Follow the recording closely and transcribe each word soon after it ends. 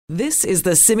This is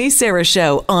the Simi Sara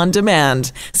Show on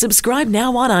demand. Subscribe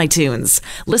now on iTunes.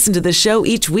 Listen to the show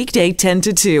each weekday 10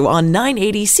 to 2 on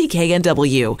 980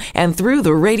 CKNW and through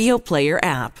the Radio Player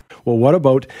app. Well, what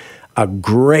about a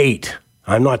great,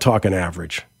 I'm not talking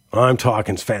average, I'm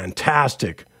talking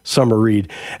fantastic summer read?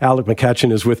 Alec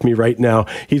McCutcheon is with me right now.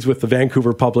 He's with the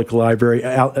Vancouver Public Library.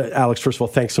 Alex, first of all,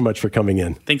 thanks so much for coming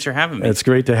in. Thanks for having me. It's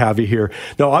great to have you here.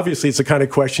 Now, obviously, it's the kind of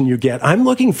question you get. I'm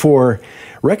looking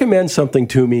recommend something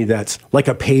to me that's like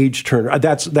a page turner.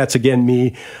 That's again,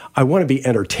 me. I want to be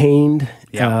entertained.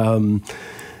 Yeah.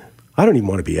 I don't even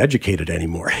want to be educated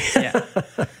anymore.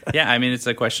 Yeah, I mean, it's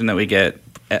a question that we get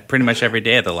pretty much every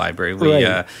day at the library.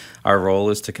 Right. Our role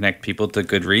is to connect people to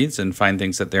good reads and find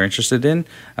things that they're interested in.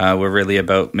 We're really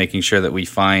about making sure that we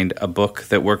find a book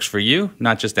that works for you,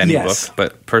 not just any book,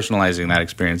 but personalizing that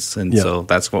experience. And so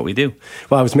that's what we do.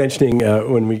 Well, I was mentioning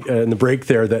when we in the break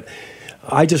there that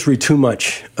I just read too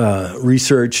much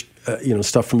research,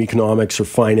 stuff from economics or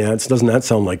finance. Doesn't that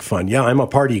sound like fun? Yeah, I'm a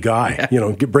party guy.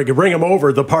 Yeah. Bring him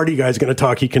over. The party guy's going to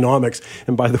talk economics.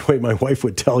 And by the way, my wife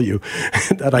would tell you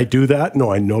that I do that.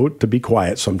 No, I know to be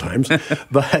quiet sometimes.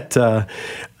 But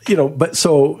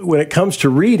so when it comes to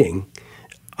reading,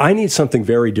 I need something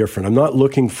very different. I'm not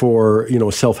looking for,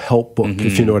 a self-help book,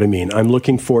 if you know what I mean. I'm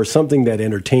looking for something that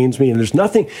entertains me. And there's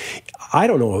nothing, I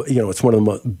don't know, it's one of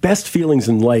the best feelings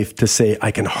in life to say,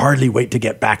 I can hardly wait to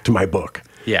get back to my book.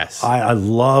 Yes. I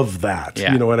love that,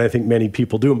 yeah. And I think many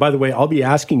people do. And by the way, I'll be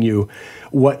asking you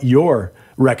what your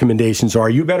recommendations are.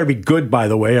 You better be good, by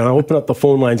the way, and I'll open up the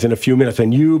phone lines in a few minutes,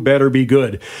 and you better be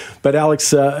good. But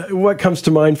Alex, what comes to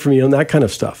mind for you on that kind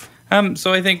of stuff?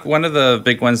 So I think one of the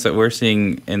big ones that we're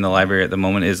seeing in the library at the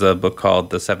moment is a book called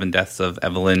The Seven Deaths of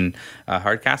Evelyn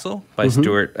Hardcastle by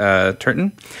Stuart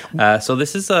Turton. So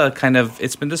this is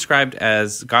it's been described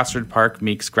as Gosford Park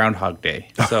meets Groundhog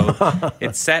Day. So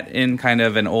it's set in kind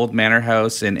of an old manor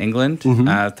house in England.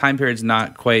 Time period's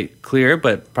not quite clear,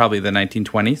 but probably the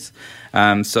 1920s.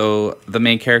 So the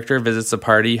main character visits a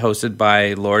party hosted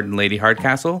by Lord and Lady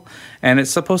Hardcastle, and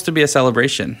it's supposed to be a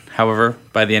celebration. However,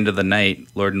 by the end of the night,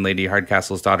 Lord and Lady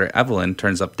Hardcastle's daughter Evelyn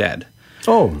turns up dead.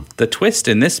 Oh. The twist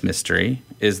in this mystery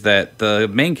is that the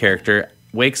main character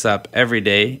wakes up every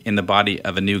day in the body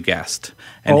of a new guest.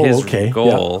 And his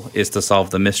goal is to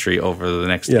solve the mystery over the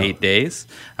next 8 days.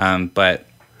 But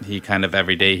he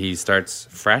every day he starts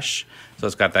fresh. So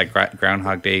it's got that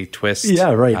Groundhog Day twist. Yeah,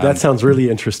 right. That sounds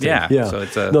really interesting. Yeah.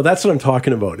 So no, that's what I'm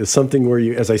talking about. It's something where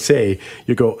you, as I say,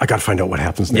 you go, I got to find out what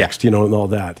happens next, and all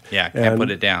that. Yeah, can't put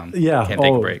it down. Yeah. Can't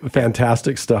take a break.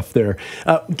 Fantastic stuff there.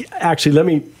 Actually, let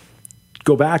me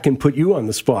go back and put you on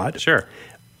the spot. Sure.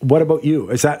 What about you?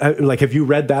 Is that have you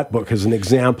read that book as an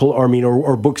example?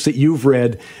 Or books that you've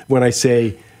read when I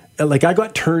say, I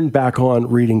got turned back on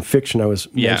reading fiction, I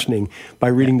was mentioning, by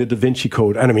reading the Da Vinci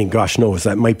Code. And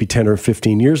that might be 10 or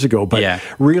 15 years ago, but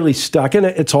really stuck. And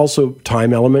it's also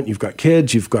time element. You've got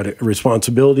kids, you've got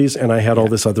responsibilities, and I had all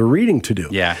this other reading to do.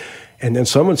 Yeah. And then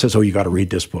someone says, you got to read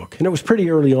this book. And it was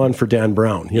pretty early on for Dan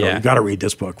Brown. You got to read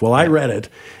this book. Well, I read it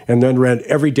and then read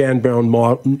every Dan Brown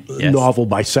novel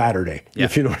by Saturday,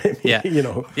 if you know what I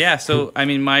mean. Yeah, so,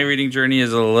 my reading journey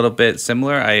is a little bit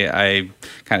similar. I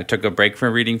kind of took a break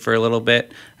from reading for a little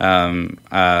bit.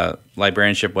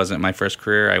 Librarianship wasn't my first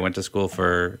career. I went to school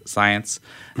for science,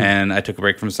 and I took a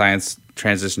break from science,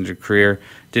 transitioned to career.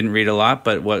 Didn't read a lot,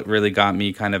 but what really got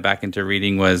me kind of back into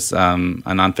reading was a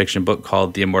nonfiction book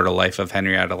called The Immortal Life of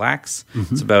Henrietta Lacks.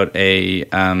 It's about a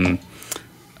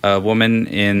woman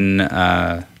in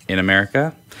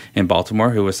America, in Baltimore,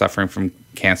 who was suffering from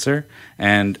cancer,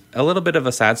 and a little bit of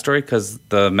a sad story because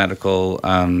the medical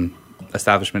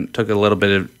establishment took a little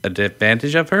bit of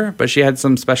advantage of her, but she had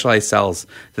some specialized cells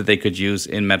that they could use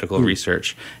in medical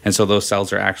research. And so those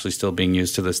cells are actually still being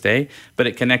used to this day. But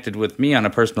it connected with me on a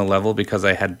personal level because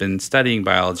I had been studying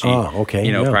biology,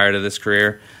 prior to this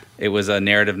career. It was a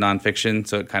narrative nonfiction,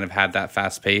 so it kind of had that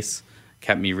fast pace,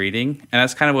 kept me reading. And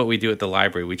that's kind of what we do at the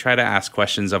library. We try to ask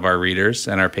questions of our readers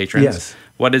and our patrons. Yes.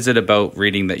 What is it about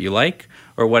reading that you like?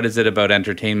 Or what is it about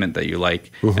entertainment that you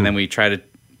like? And then we try to,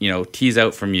 tease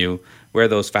out from you where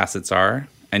those facets are,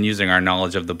 and using our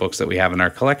knowledge of the books that we have in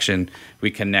our collection, we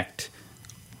connect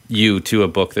you to a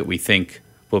book that we think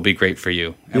will be great for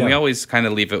you. And we always kind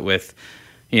of leave it with,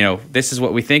 this is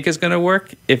what we think is going to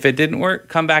work. If it didn't work,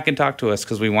 come back and talk to us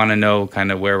because we want to know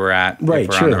kind of where we're at, if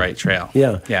we're on the right trail.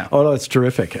 Yeah. Oh, no, that's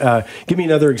terrific. Give me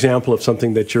another example of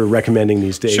something that you're recommending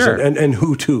these days, Sure. and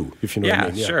who to, if you know what I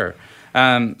mean. Yeah, sure.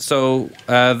 So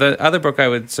the other book I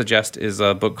would suggest is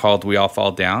a book called We All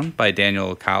Fall Down by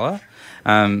Daniel Kalla.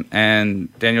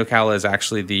 And Daniel Cowell is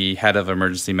actually the head of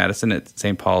emergency medicine at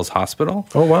St. Paul's Hospital.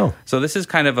 Oh, wow. So this is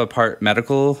kind of a part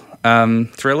medical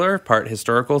thriller, part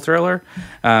historical thriller.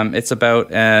 It's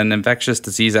about an infectious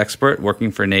disease expert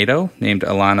working for NATO named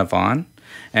Alana Vaughn.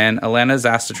 And Alana is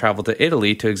asked to travel to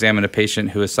Italy to examine a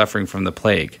patient who is suffering from the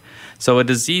plague. So a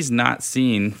disease not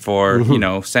seen for,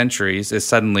 centuries is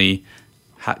suddenly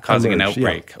causing an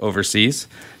outbreak overseas.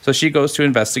 So she goes to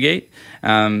investigate,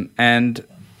 and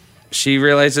she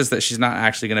realizes that she's not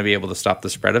actually going to be able to stop the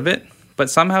spread of it, but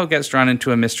somehow gets drawn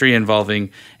into a mystery involving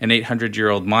an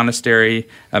 800-year-old monastery,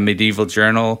 a medieval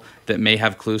journal that may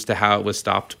have clues to how it was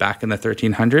stopped back in the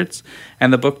 1300s.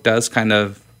 And the book does kind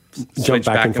of switch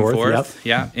back and forth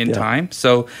in time.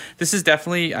 So this is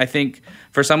definitely, I think,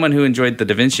 for someone who enjoyed the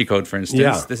Da Vinci Code, for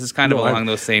instance, this is kind of along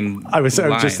those same I was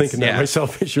lines. just thinking that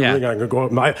myself. I'm going to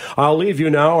go. I'll leave you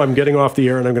now. I'm getting off the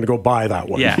air, and I'm going to go buy that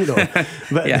one. Yeah.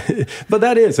 But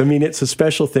that is. I mean, it's a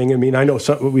special thing. I mean, I know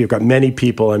we've got many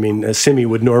people. I mean, Simi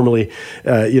would normally, be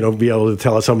able to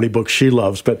tell us how many books she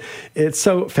loves. But it's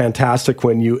so fantastic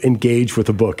when you engage with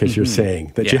a book, as you're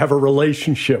saying, that you have a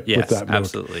relationship with that book.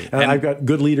 Absolutely. And I've got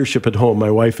good leadership at home.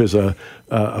 My wife is a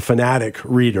fanatic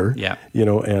reader. Yeah.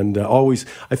 And always.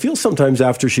 I feel sometimes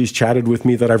after she's chatted with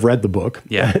me that I've read the book.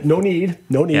 Yeah. no need,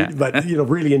 but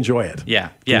really enjoy it. Yeah.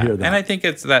 And I think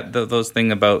it's those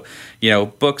thing about,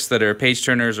 books that are page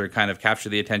turners or kind of capture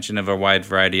the attention of a wide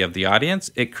variety of the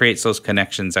audience. It creates those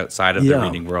connections outside of the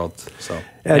reading world. So.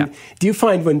 And do you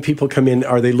find when people come in,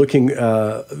 are they looking,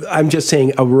 I'm just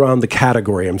saying around the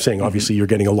category, I'm saying obviously you're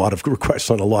getting a lot of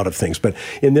requests on a lot of things, but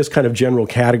in this kind of general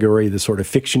category, the sort of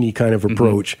fiction-y kind of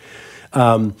approach,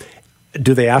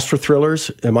 do they ask for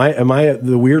thrillers? Am I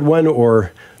the weird one,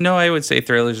 or? No, I would say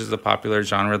thrillers is a popular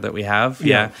genre that we have.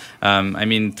 Yeah. I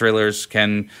mean, thrillers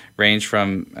can range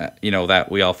from, that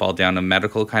we all fall down a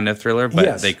medical kind of thriller,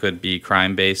 but they could be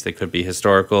crime-based, they could be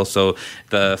historical. So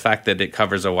the fact that it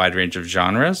covers a wide range of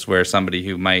genres where somebody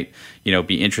who might,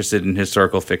 be interested in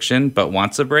historical fiction but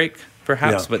wants a break,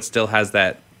 perhaps, but still has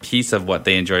that piece of what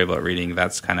they enjoy about reading,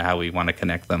 that's kind of how we want to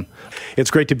connect them. It's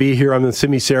great to be here on the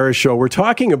Simi Sara Show. We're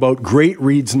talking about great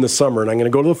reads in the summer, and I'm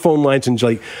going to go to the phone lines in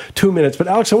like 2 minutes. But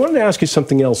Alex, I wanted to ask you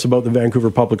something else about the Vancouver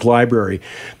Public Library,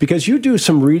 because you do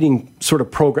some reading sort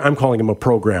of program. I'm calling them a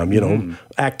program,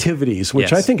 activities,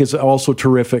 which I think is also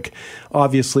terrific.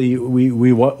 Obviously,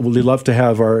 we love to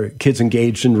have our kids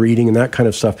engaged in reading and that kind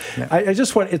of stuff. Yeah. I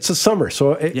just want, it's a summer,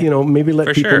 so maybe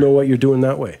let people know what you're doing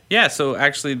that way. Yeah. So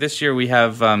actually, this year we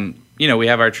have. We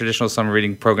have our traditional summer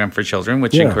reading program for children,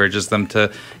 which encourages them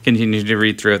to continue to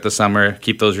read throughout the summer,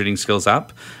 keep those reading skills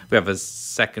up. We have a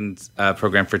second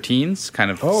program for teens, kind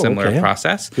of similar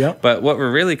process. Yeah. But what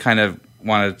we're really kind of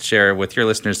want to share with your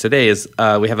listeners today is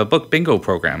we have a book bingo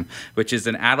program, which is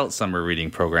an adult summer reading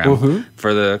program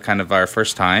for the kind of our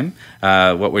first time.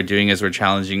 What we're doing is we're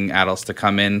challenging adults to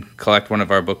come in, collect one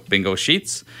of our book bingo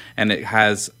sheets, and it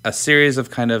has a series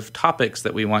of kind of topics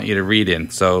that we want you to read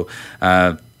in. So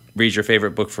read your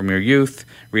favorite book from your youth,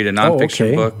 read a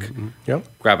nonfiction book,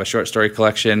 grab a short story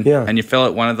collection, and you fill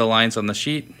out one of the lines on the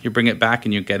sheet, you bring it back,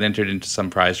 and you get entered into some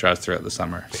prize draws throughout the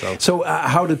summer. So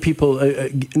how do people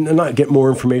not get more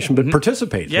information, but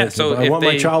participate? Yeah, so I want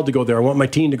my child to go there, I want my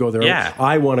teen to go there,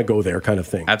 I want to go there kind of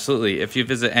thing. Absolutely. If you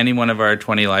visit any one of our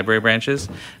 20 library branches,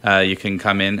 you can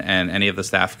come in and any of the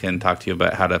staff can talk to you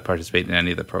about how to participate in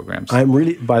any of the programs.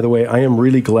 By the way, I am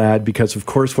really glad because, of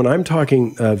course, when I'm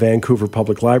talking Vancouver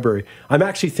Public Library, I'm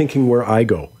actually thinking where I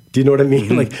go. Do you know what I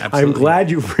mean? I'm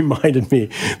glad you've reminded me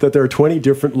that there are 20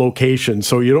 different locations,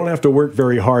 so you don't have to work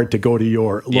very hard to go to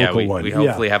your local one. We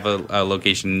hopefully have a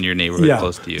location in your neighborhood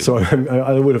close to you. So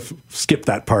I would have skipped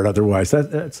that part otherwise.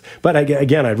 But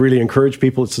again, I'd really encourage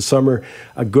people. It's the summer,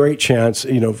 a great chance,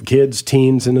 kids,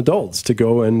 teens, and adults to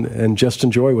go and just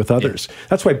enjoy with others. Yeah.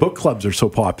 That's why book clubs are so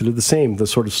popular. The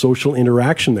sort of social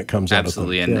interaction that comes out of them.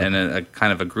 Absolutely, and a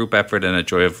kind of a group effort and a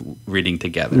joy of reading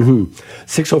together.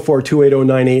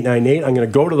 604-280-9898. I'm going to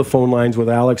go to the phone lines with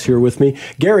Alex here with me.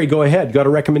 Gary, go ahead. Got a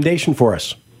recommendation for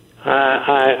us?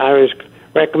 I was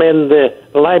recommend the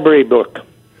library book.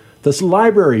 This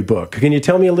library book. Can you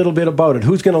tell me a little bit about it?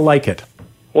 Who's going to like it?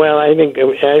 Well, I think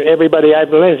everybody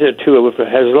I've lent it to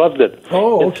has loved it.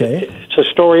 Oh, okay. It's a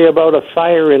story about a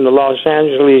fire in the Los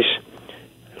Angeles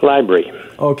library.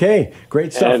 Okay,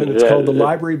 great stuff. And it's called The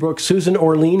Library Book. Susan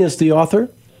Orlean is the author?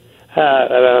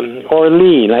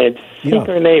 Orlean. I think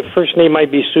her first name might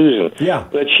be Susan. Yeah.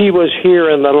 But she was here,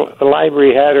 and the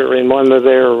library had her in one of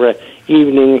their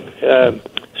evening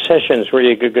sessions where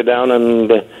you could go down and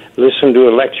listen to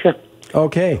a lecture.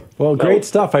 Okay. Well, great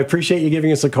stuff. I appreciate you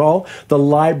giving us a call. The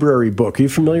Library Book. Are you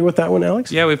familiar with that one,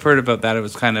 Alex? Yeah, we've heard about that. It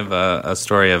was kind of a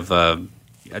story of a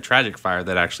tragic fire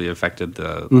that actually affected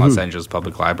the Los Angeles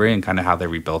Public Library and kind of how they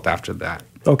rebuilt after that.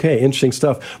 Okay, interesting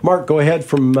stuff. Mark, go ahead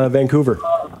from Vancouver.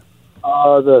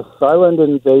 The Silent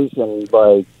Invasion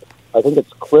by, I think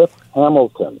it's Cliff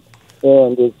Hamilton.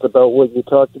 And it's about what you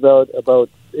talked about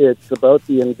it's about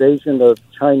the invasion of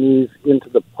Chinese into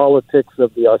the politics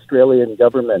of the Australian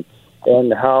government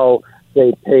and how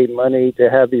they pay money to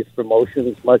have these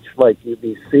promotions, much like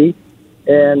UBC.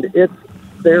 And it's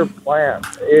their plan.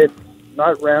 It's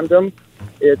not random.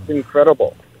 It's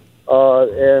incredible.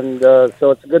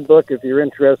 So it's a good book if you're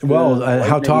interested. Well,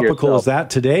 how topical is that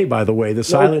today, by the way? The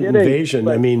Silent Invasion.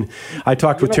 I mean, I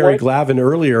talked with Terry Glavin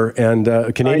earlier,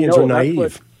 and Canadians are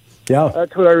naive.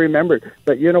 That's what I remembered.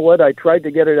 But you know what? I tried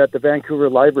to get it at the Vancouver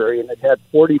Library, and it had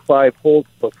 45 holds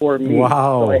before me.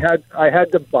 Wow. So I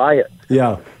had to buy it.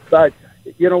 Yeah. But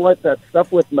you know what? That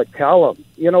stuff with McCallum,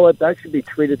 you know what? That should be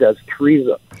treated as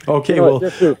treason. Okay, well,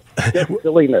 this is just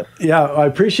silliness. Yeah, I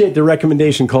appreciate the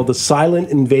recommendation called The Silent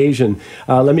Invasion.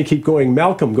 Let me keep going.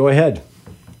 Malcolm, go ahead.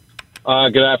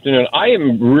 Good afternoon. I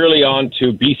am really on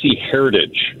to BC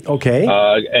Heritage. Okay.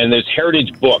 And there's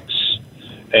Heritage Books.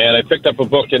 And I picked up a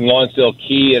book in Lonsdale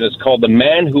Key, and it's called The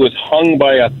Man Who Was Hung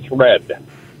by a Thread.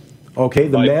 Okay,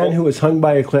 The Man Who Was Hung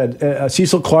by a Thread.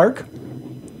 Cecil Clarke?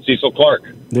 Cecil Clarke.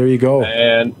 There you go.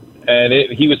 And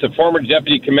he was the former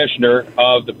deputy commissioner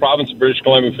of the province of British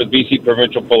Columbia for the BC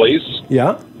Provincial Police.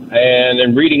 Yeah. And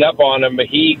in reading up on him,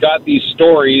 he got these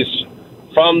stories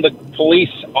from the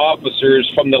police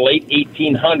officers from the late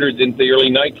 1800s into the early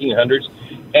 1900s.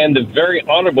 And the very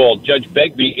Honorable Judge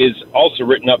Begbie is also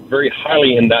written up very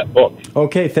highly in that book.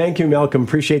 Okay, thank you, Malcolm.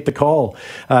 Appreciate the call.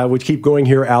 We'll keep going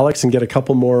here, Alex, and get a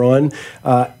couple more on.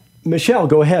 Michelle,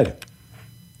 go ahead.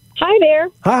 Hi there.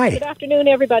 Hi. Good afternoon,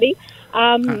 everybody.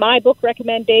 My book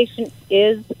recommendation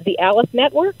is The Alice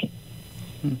Network.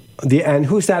 And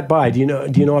who's that by? Do you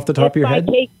know off the top of your head?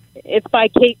 It's by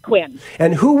Kate Quinn.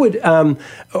 And who would,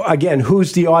 again,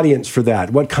 who's the audience for that?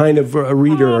 What kind of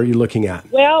reader are you looking at?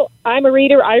 Well, I'm a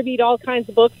reader. I read all kinds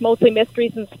of books, mostly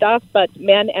mysteries and stuff, but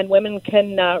men and women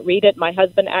can read it. My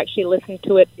husband actually listened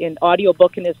to it in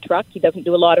audiobook in his truck. He doesn't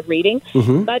do a lot of reading.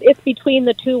 Mm-hmm. But it's between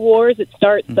the two wars. It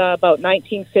starts about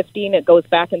 1915. It goes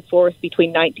back and forth between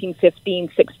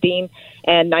 1915, 16,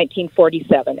 and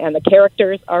 1947. And the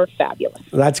characters are fabulous.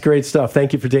 That's great stuff.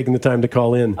 Thank you for taking the time to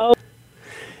call in. Oh.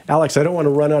 Alex, I don't want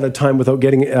to run out of time without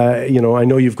getting, I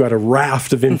know you've got a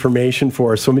raft of information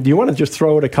for us. So do you want to just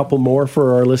throw out a couple more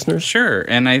for our listeners? Sure.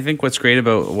 And I think what's great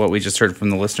about what we just heard from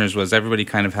the listeners was everybody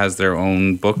kind of has their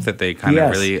own book that they kind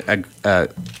of really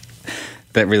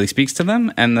that really speaks to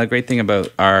them. And the great thing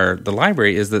about the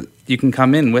library is that you can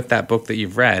come in with that book that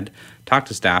you've read, talk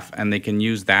to staff, and they can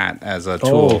use that as a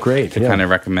tool to kind of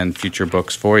recommend future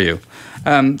books for you.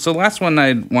 So the last one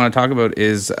I want to talk about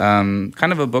is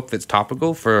kind of a book that's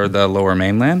topical for the Lower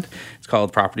Mainland. It's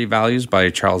called Property Values by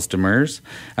Charles Demers.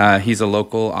 He's a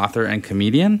local author and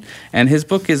comedian, and his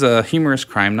book is a humorous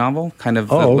crime novel, kind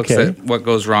of looks at what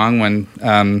goes wrong when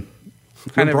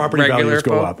property values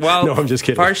go up. Well, no, I'm just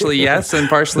kidding. Partially yes, and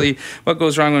partially what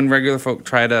goes wrong when regular folk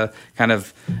try to kind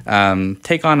of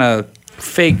take on a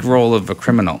fake role of a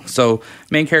criminal. So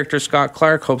main character Scott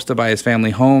Clark hopes to buy his family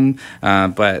home,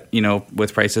 but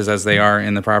with prices as they are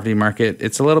in the property market,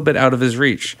 it's a little bit out of his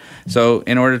reach. So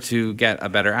in order to get a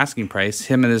better asking price,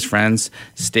 him and his friends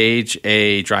stage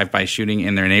a drive-by shooting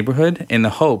in their neighborhood in the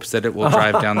hopes that it will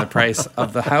drive down the price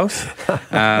of the house.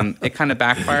 It kind of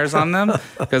backfires on them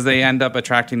because they end up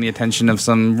attracting the attention of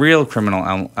some real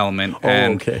criminal element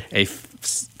and a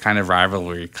kind of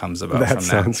rivalry comes about from that. That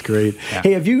sounds great. Yeah.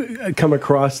 Hey, have you come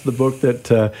across the book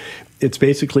that it's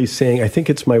basically saying, I think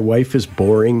it's My Wife is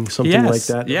Boring, something like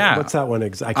that? Yeah. What's that one?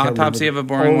 Autopsy of a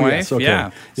Boring Wife. Yes, okay. Yeah.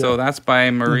 So that's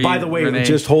by Marie. By the way, Renee.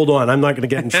 just hold on. I'm not going to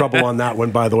get in trouble on that one,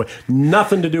 by the way.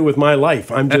 Nothing to do with my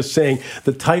life. I'm just saying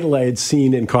the title I had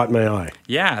seen and caught my eye.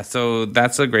 Yeah, so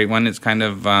that's a great one. It's kind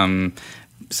of...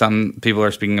 some people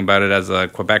are speaking about it as a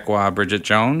Quebecois Bridget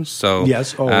Jones. So,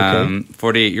 yes.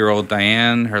 48-year-old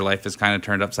Diane, her life is kind of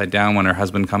turned upside down when her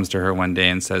husband comes to her one day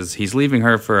and says he's leaving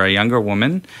her for a younger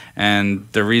woman. And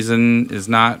the reason is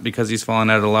not because he's fallen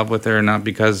out of love with her, not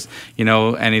because,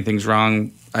 anything's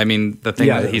wrong. I mean, the thing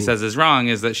that he says is wrong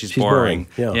is that she's boring.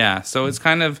 Yeah. So it's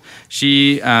kind of,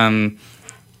 she...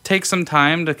 takes some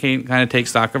time to kind of take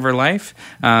stock of her life,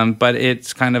 but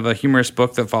it's kind of a humorous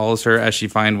book that follows her as she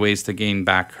finds ways to gain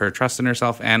back her trust in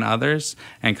herself and others,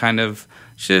 and kind of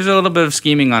there's a little bit of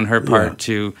scheming on her part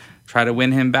to try to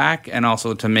win him back, and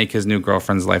also to make his new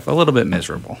girlfriend's life a little bit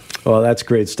miserable. Well, that's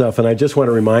great stuff. And I just want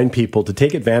to remind people to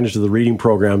take advantage of the reading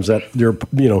programs at your,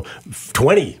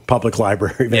 20 public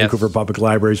library, Vancouver public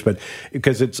libraries, but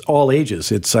because it's all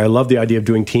ages. I love the idea of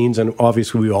doing teens, and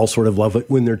obviously we all sort of love it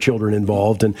when there are children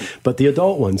involved, but the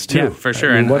adult ones too. Yeah, for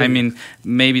sure. I mean,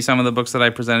 maybe some of the books that I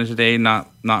presented today, not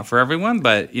for everyone,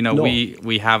 but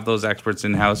we have those experts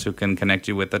in-house who can connect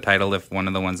you with the title if one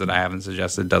of the ones that I haven't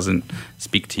suggested doesn't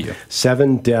speak to you.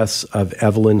 7 Deaths of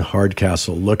Evelyn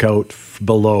Hardcastle. Look out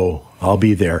below. I'll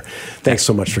be there. Thanks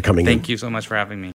so much for coming in. Thank you so much for having me.